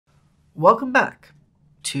Welcome back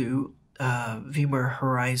to VMware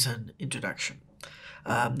Horizon Introduction.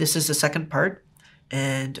 This is the second part,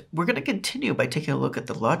 and we're going to continue by taking a look at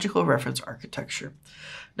the logical reference architecture.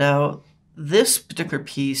 Now, this particular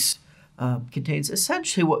piece contains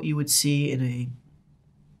essentially what you would see in a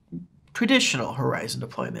traditional Horizon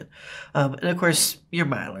deployment. And of course, your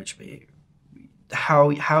mileage may,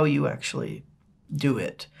 how you actually do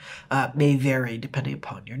it may vary depending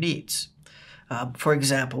upon your needs. For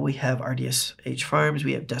example, we have RDSH farms,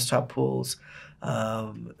 we have desktop pools,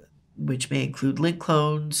 which may include link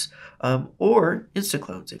clones or insta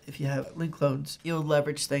clones. If you have link clones, you'll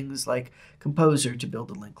leverage things like Composer to build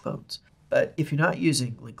the link clones. But if you're not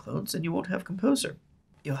using link clones, then you won't have Composer.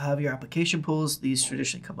 You'll have your application pools. These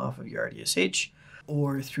traditionally come off of your RDSH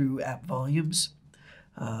or through app volumes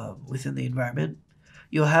within the environment.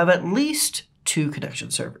 You'll have at least 2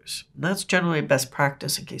 connection servers. And that's generally best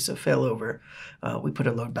practice in case of failover. We put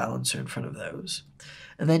a load balancer in front of those.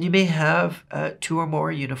 And then you may have 2 or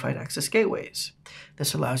more unified access gateways.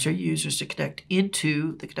 This allows your users to connect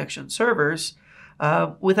into the connection servers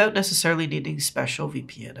without necessarily needing special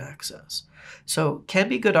VPN access. So can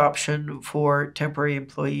be a good option for temporary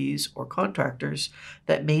employees or contractors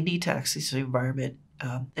that may need to access the environment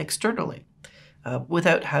externally.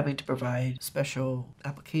 Without having to provide special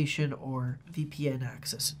application or VPN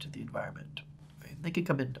access into the environment. Right? They can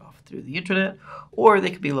come in off through the internet, or they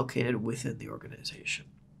can be located within the organization.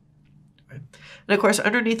 Right? And of course,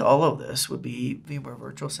 underneath all of this would be VMware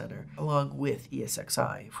Virtual Center, along with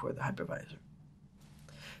ESXi for the hypervisor.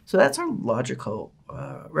 So that's our logical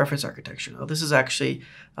reference architecture. Now, this is actually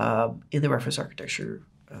in the reference architecture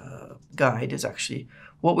guide is actually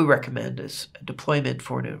what we recommend as a deployment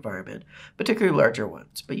for an environment, particularly larger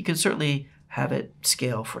ones. But you can certainly have it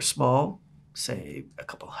scale for small, say a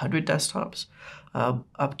couple hundred desktops,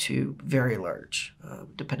 up to very large,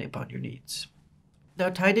 depending upon your needs. Now,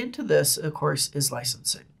 tied into this, of course, is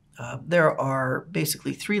licensing. There are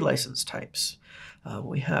basically 3 license types.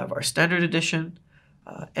 We have our Standard Edition,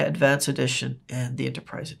 Advanced Edition, and the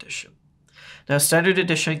Enterprise Edition. Now, Standard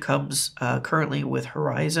Edition comes currently with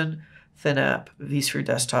Horizon, ThinApp, vSphere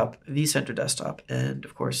Desktop, vCenter Desktop, and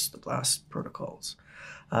of course the BLAST protocols.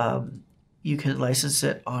 You can license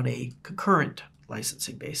it on a concurrent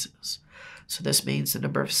licensing basis. So this means the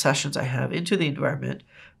number of sessions I have into the environment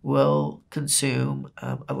will consume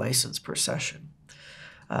a license per session.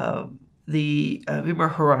 The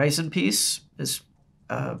VMware Horizon piece is,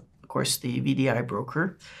 of course, the VDI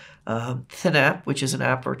broker. ThinApp, which is an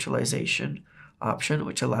app virtualization option,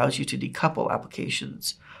 which allows you to decouple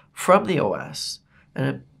applications from the OS, and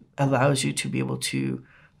it allows you to be able to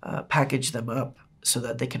package them up so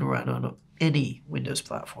that they can run on any Windows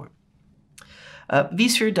platform.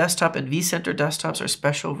 vSphere Desktop and vCenter Desktops are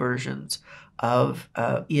special versions of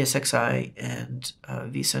ESXi and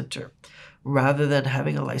vCenter. Rather than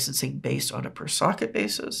having a licensing based on a per socket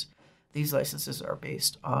basis, these licenses are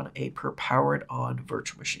based on a per powered on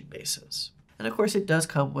virtual machine basis. And of course, it does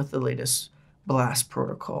come with the latest BLAST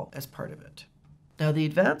protocol as part of it. Now, the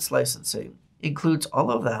advanced licensing includes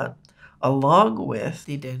all of that, along with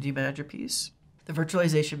the Identity Manager piece, the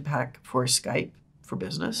virtualization pack for Skype for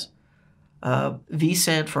business,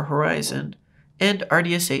 vSAN for Horizon, and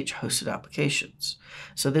RDSH hosted applications.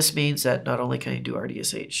 So this means that not only can I do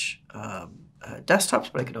RDSH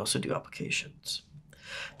desktops, but I can also do applications.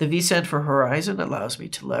 The vSAN for Horizon allows me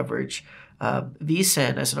to leverage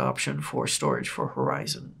vSAN as an option for storage for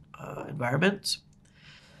Horizon environments.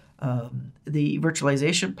 The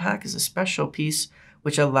virtualization pack is a special piece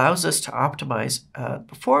which allows us to optimize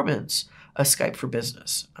performance of Skype for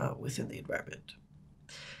Business within the environment.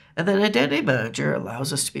 And then Identity Manager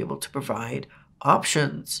allows us to be able to provide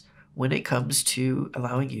options when it comes to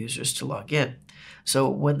allowing users to log in. So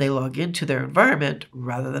when they log into their environment,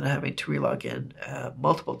 rather than having to relog in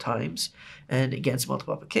multiple times and against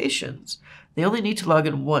multiple applications, they only need to log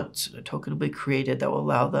in once, and a token will be created that will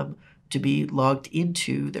allow them to be logged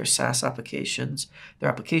into their SaaS applications, their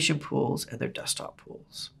application pools, and their desktop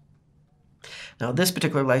pools. Now, this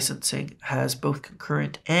particular licensing has both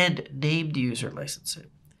concurrent and named user licensing.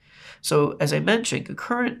 So as I mentioned,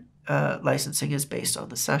 concurrent licensing is based on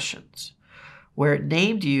the sessions, where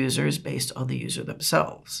named user is based on the user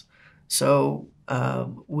themselves. So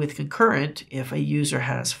with concurrent, if a user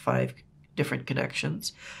has 5 different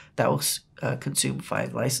connections, that will consume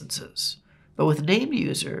 5 licenses. But with named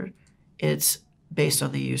user, it's based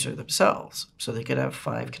on the user themselves. So they could have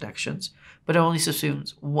 5 connections, but it only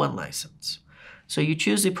consumes 1 license. So you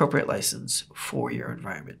choose the appropriate license for your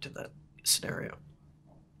environment in that scenario.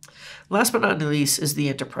 Last but not least is the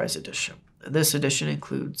Enterprise Edition. This edition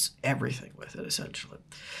includes everything with it, essentially.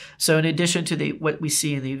 So in addition to what we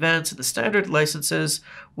see in the advanced and the standard licenses,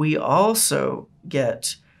 we also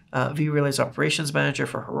get vRealize Operations Manager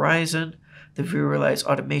for Horizon, the vRealize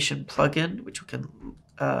Automation plugin, which can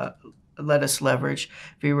let us leverage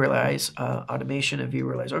vRealize Automation and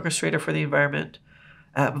vRealize Orchestrator for the environment,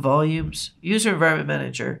 App Volumes, User Environment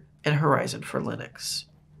Manager, and Horizon for Linux.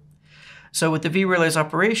 So with the vRealize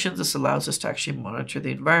Operations, this allows us to actually monitor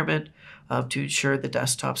the environment to ensure the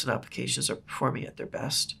desktops and applications are performing at their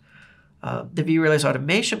best. The vRealize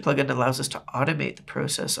Automation plugin allows us to automate the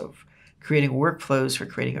process of creating workflows for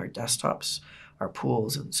creating our desktops, our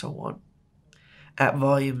pools, and so on. App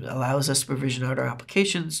Volume allows us to provision out our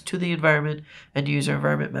applications to the environment, and User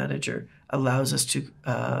Environment Manager allows us to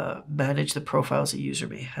manage the profiles a user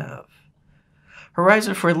may have.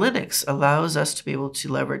 Horizon for Linux allows us to be able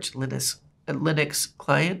to leverage Linux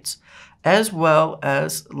clients as well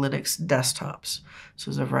as Linux desktops.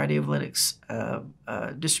 So there's a variety of Linux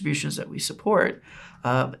distributions that we support,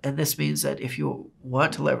 and this means that if you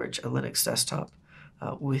want to leverage a Linux desktop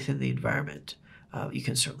within the environment, you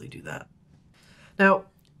can certainly do that. Now,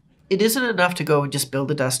 it isn't enough to go and just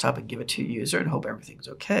build a desktop and give it to a user and hope everything's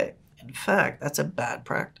okay. In fact, that's a bad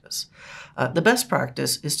practice. The best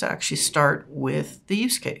practice is to actually start with the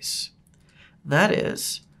use case. That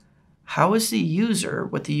is, how is the user,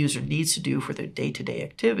 what the user needs to do for their day-to-day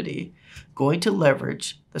activity, going to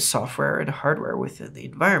leverage the software and hardware within the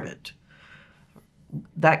environment?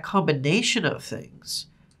 That combination of things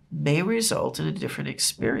may result in a different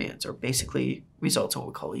experience, or basically results in what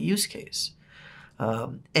we call a use case.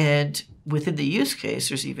 And within the use case,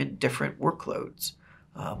 there's even different workloads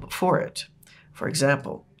for it. For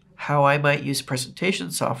example, how I might use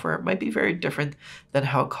presentation software might be very different than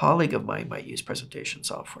how a colleague of mine might use presentation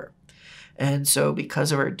software. And so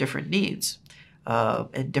because of our different needs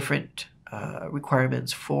and different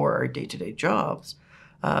requirements for our day-to-day jobs,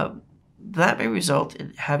 that may result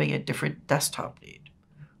in having a different desktop need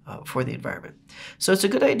for the environment. So it's a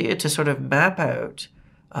good idea to sort of map out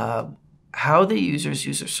how the users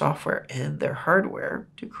use their software and their hardware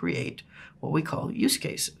to create what we call use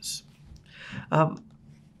cases.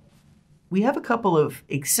 We have a couple of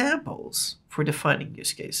examples for defining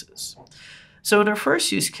use cases. So in our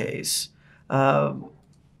first use case, all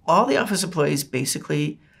the office employees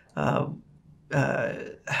basically work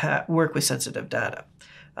with sensitive data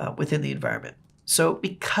within the environment. So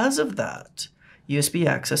because of that, USB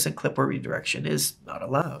access and clipboard redirection is not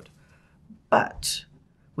allowed. But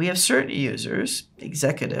we have certain users,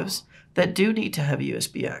 executives, that do need to have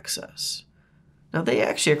USB access. Now, they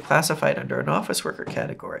actually are classified under an office worker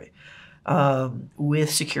category with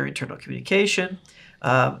secure internal communication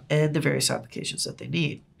and the various applications that they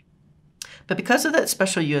need. But because of that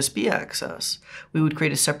special USB access, we would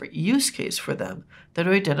create a separate use case for them that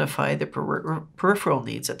would identify the peripheral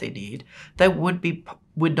needs that they need that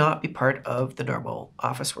would not be part of the normal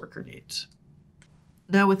office worker needs.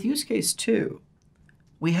 Now, with use case 2,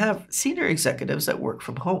 we have senior executives that work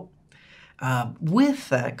from home. With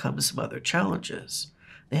that comes some other challenges.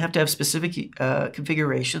 They have to have specific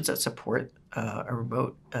configurations that support a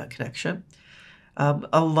remote connection,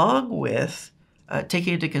 along with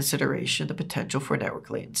taking into consideration the potential for network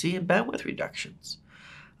latency and bandwidth reductions.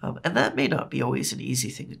 And that may not be always an easy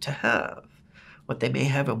thing to have. What they may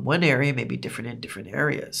have in one area may be different in different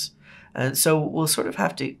areas. And so we'll sort of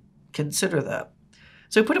have to consider that.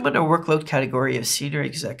 So we put them in a workload category of senior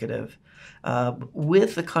executive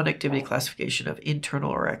with the connectivity classification of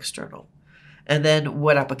internal or external, and then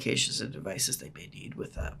what applications and devices they may need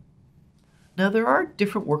with that. Now, there are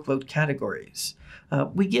different workload categories.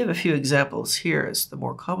 We give a few examples here as the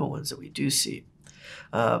more common ones that we do see.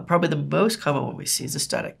 Probably the most common one we see is a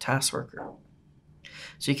static task worker.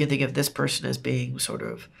 So you can think of this person as being sort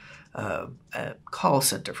of a call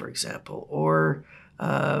center, for example, or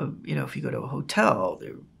if you go to a hotel,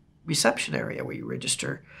 the reception area where you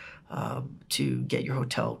register to get your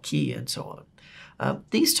hotel key and so on.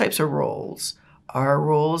 These types of roles are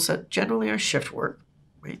roles that generally are shift work,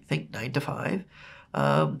 right? Think 9 to 5,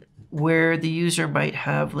 where the user might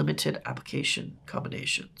have limited application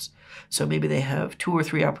combinations. So maybe they have 2 or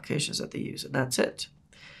 3 applications that they use, and that's it.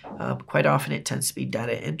 Quite often it tends to be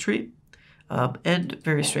data entry and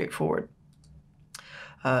very straightforward.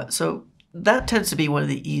 So that tends to be one of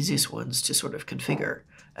the easiest ones to sort of configure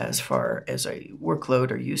as far as a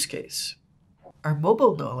workload or use case. Our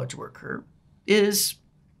mobile knowledge worker is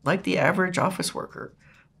like the average office worker,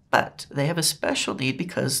 but they have a special need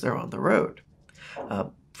because they're on the road.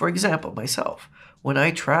 For example, myself, when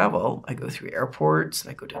I travel, I go through airports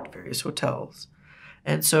and I go to various hotels.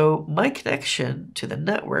 And so my connection to the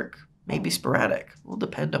network may be sporadic. It will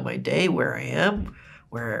depend on my day, where I am,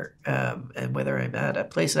 and whether I'm at a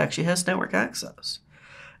place that actually has network access.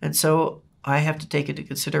 And so I have to take into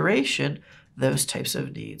consideration those types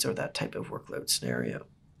of needs or that type of workload scenario.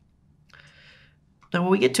 Now,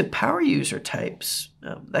 when we get to power user types,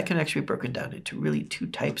 that can actually be broken down into really two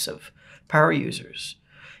types of power users.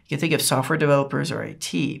 You can think of software developers or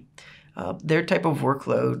IT. Their type of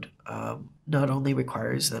workload not only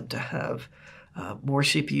requires them to have more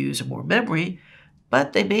CPUs and more memory,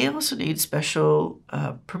 but they may also need special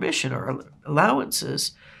permission or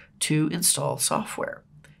allowances to install software,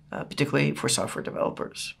 particularly for software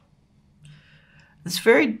developers. It's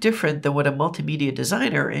very different than what a multimedia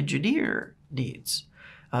designer or engineer needs.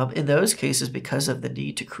 In those cases, because of the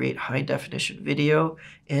need to create high-definition video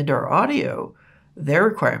and/or audio, their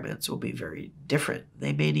requirements will be very different.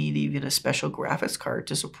 They may need even a special graphics card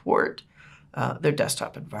to support their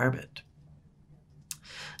desktop environment.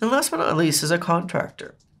 And last but not least is a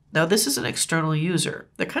contractor. Now, this is an external user.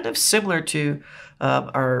 They're kind of similar to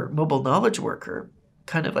our mobile knowledge worker,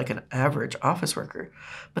 kind of like an average office worker,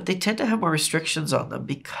 but they tend to have more restrictions on them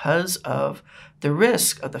because of the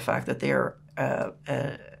risk of the fact that they are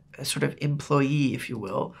a sort of employee, if you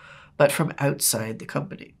will, but from outside the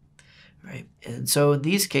company, right? And so in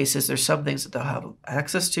these cases, there's some things that they'll have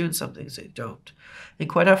access to and some things they don't. And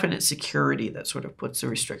quite often it's security that sort of puts the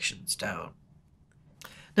restrictions down.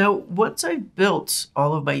 Now, once I've built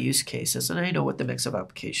all of my use cases and I know what the mix of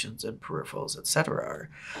applications and peripherals, etc. are,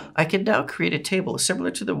 I can now create a table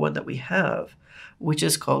similar to the one that we have, which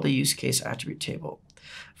is called a use case attribute table.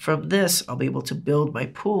 From this, I'll be able to build my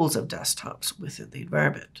pools of desktops within the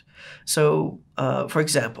environment. So, for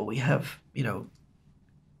example, we have,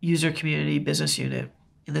 user community, business unit.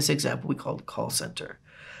 In this example, we call it call center.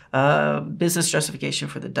 Business justification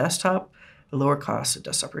for the desktop, lower cost of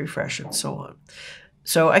desktop refresh, and so on.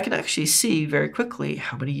 So I can actually see very quickly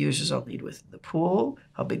how many users I'll need within the pool,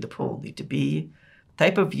 how big the pool will need to be.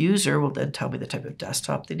 Type of user will then tell me the type of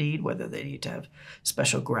desktop they need, whether they need to have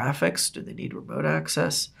special graphics, do they need remote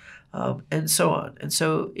access, and so on. And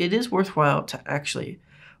so it is worthwhile to actually,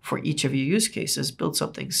 for each of your use cases, build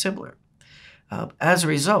something similar. As a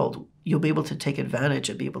result, you'll be able to take advantage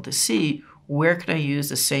and be able to see where can I use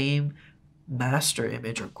the same master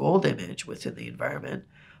image or gold image within the environment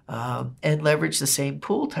and leverage the same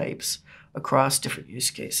pool types across different use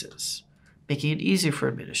cases, making it easier for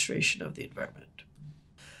administration of the environment.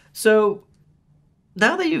 So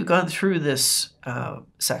now that you've gone through this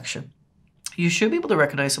section, you should be able to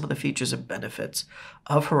recognize some of the features and benefits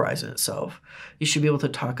of Horizon itself. You should be able to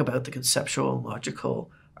talk about the conceptual and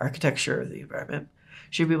logical architecture of the environment.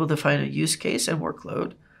 You should be able to find a use case and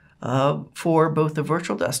workload for both the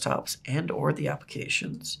virtual desktops and/or the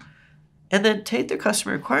applications, and then take their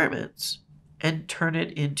customer requirements and turn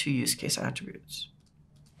it into use case attributes.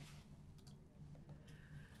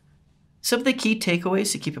 Some of the key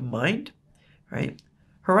takeaways to keep in mind, right?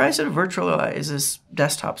 Horizon virtualizes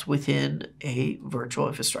desktops within a virtual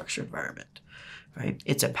infrastructure environment, right?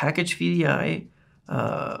 It's a packaged VDI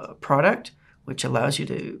product which allows you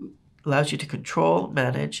to control,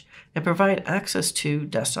 manage, and provide access to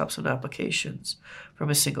desktops and applications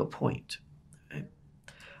from a single point.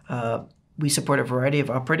 Right? We support a variety of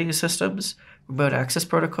operating systems, remote access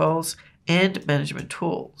protocols, and management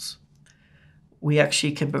tools. We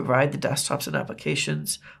actually can provide the desktops and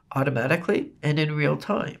applications automatically and in real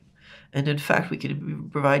time. And in fact, we can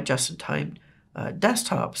provide just-in-time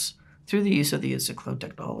desktops through the use of the instant clone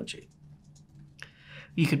technology.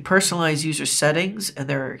 You can personalize user settings and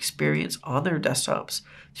their experience on their desktops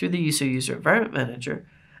through the use of User Environment Manager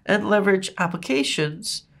and leverage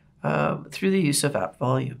applications through the use of app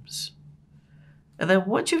volumes. And then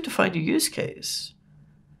once you've defined your use case,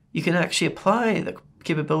 you can actually apply the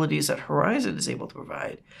capabilities that Horizon is able to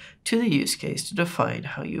provide to the use case to define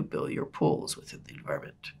how you build your pools within the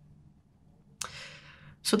environment.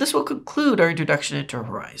 So this will conclude our introduction into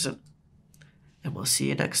Horizon, and we'll see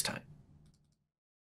you next time.